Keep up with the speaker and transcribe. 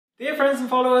Dear friends and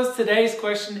followers, today's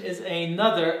question is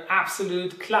another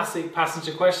absolute classic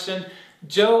passenger question.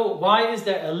 Joe, why is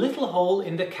there a little hole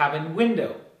in the cabin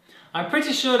window? I'm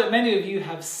pretty sure that many of you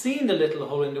have seen the little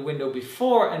hole in the window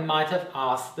before and might have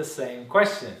asked the same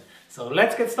question. So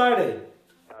let's get started.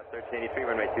 1383,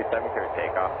 runway 27, clear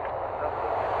takeoff.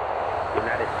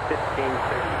 United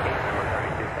 1538, number 32.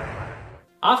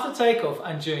 After takeoff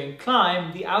and during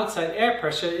climb, the outside air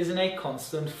pressure is in a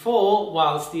constant fall,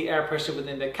 whilst the air pressure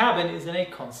within the cabin is in a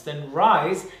constant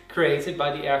rise, created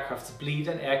by the aircraft's bleed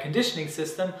and air conditioning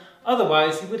system.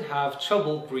 Otherwise, you would have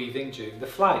trouble breathing during the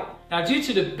flight. Now, due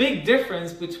to the big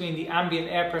difference between the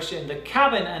ambient air pressure in the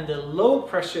cabin and the low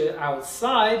pressure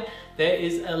outside, there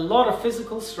is a lot of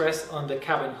physical stress on the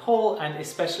cabin hull and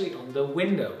especially on the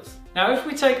windows. Now, if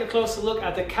we take a closer look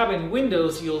at the cabin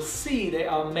windows, you'll see they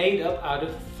are made up out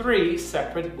of 3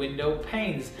 separate window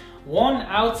panes. One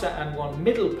outer and one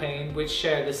middle pane, which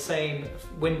share the same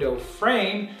window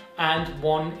frame, and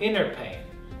one inner pane.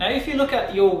 Now, if you look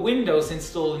at your windows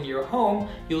installed in your home,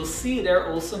 you'll see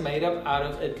they're also made up out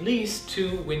of at least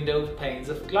 2 window panes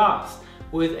of glass,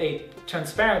 with a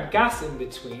transparent gas in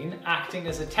between acting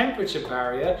as a temperature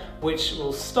barrier which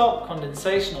will stop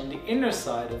condensation on the inner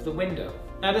side of the window.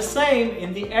 Now, the same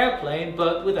in the airplane,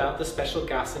 but without the special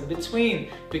gas in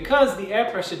between. Because the air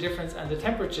pressure difference and the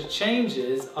temperature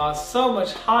changes are so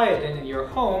much higher than in your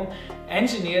home,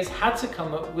 engineers had to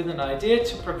come up with an idea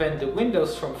to prevent the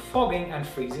windows from fogging and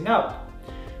freezing up.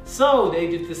 So they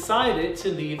decided to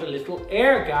leave a little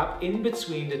air gap in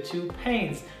between the 2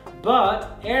 panes.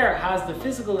 But air has the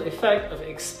physical effect of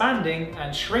expanding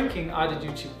and shrinking either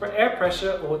due to air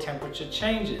pressure or temperature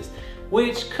changes,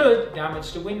 which could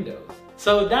damage the windows.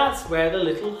 So that's where the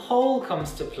little hole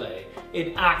comes to play.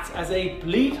 It acts as a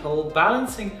bleed hole,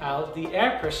 balancing out the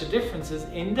air pressure differences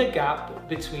in the gap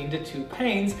between the 2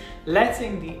 panes,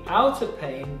 letting the outer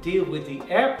pane deal with the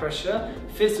air pressure,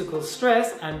 physical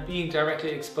stress, and being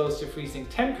directly exposed to freezing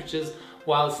temperatures,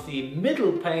 whilst the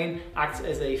middle pane acts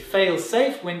as a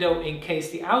fail-safe window in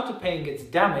case the outer pane gets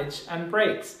damaged and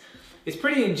breaks. It's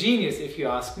pretty ingenious if you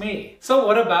ask me. So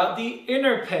what about the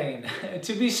inner pane?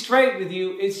 To be straight with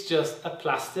you, it's just a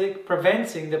plastic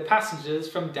preventing the passengers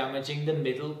from damaging the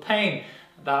middle pane.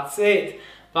 That's it.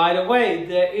 By the way,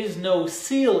 there is no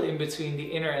seal in between the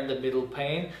inner and the middle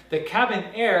pane. The cabin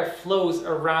air flows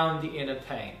around the inner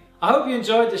pane. I hope you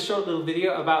enjoyed this short little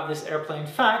video about this airplane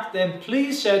fact. Then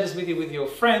please share this video with your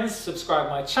friends,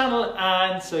 subscribe my channel,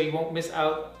 and so you won't miss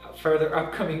out further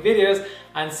upcoming videos,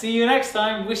 and see you next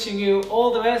time. Wishing you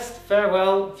all the best.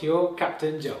 Farewell, your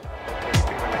Captain Joe.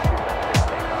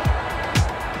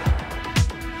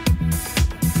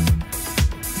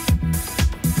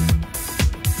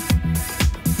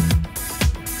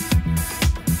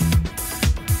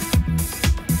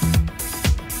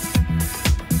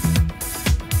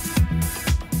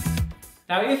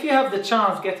 Now, if you have the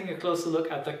chance getting a closer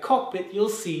look at the cockpit, you'll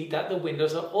see that the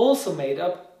windows are also made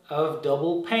up of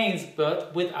double panes,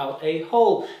 but without a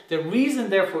hole. The reason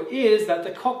therefore is that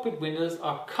the cockpit windows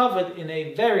are covered in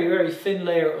a very thin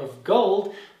layer of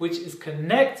gold, which is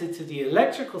connected to the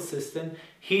electrical system,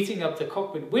 heating up the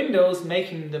cockpit windows,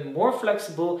 making them more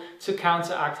flexible to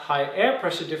counteract high air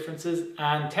pressure differences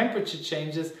and temperature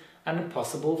changes and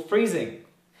possible freezing.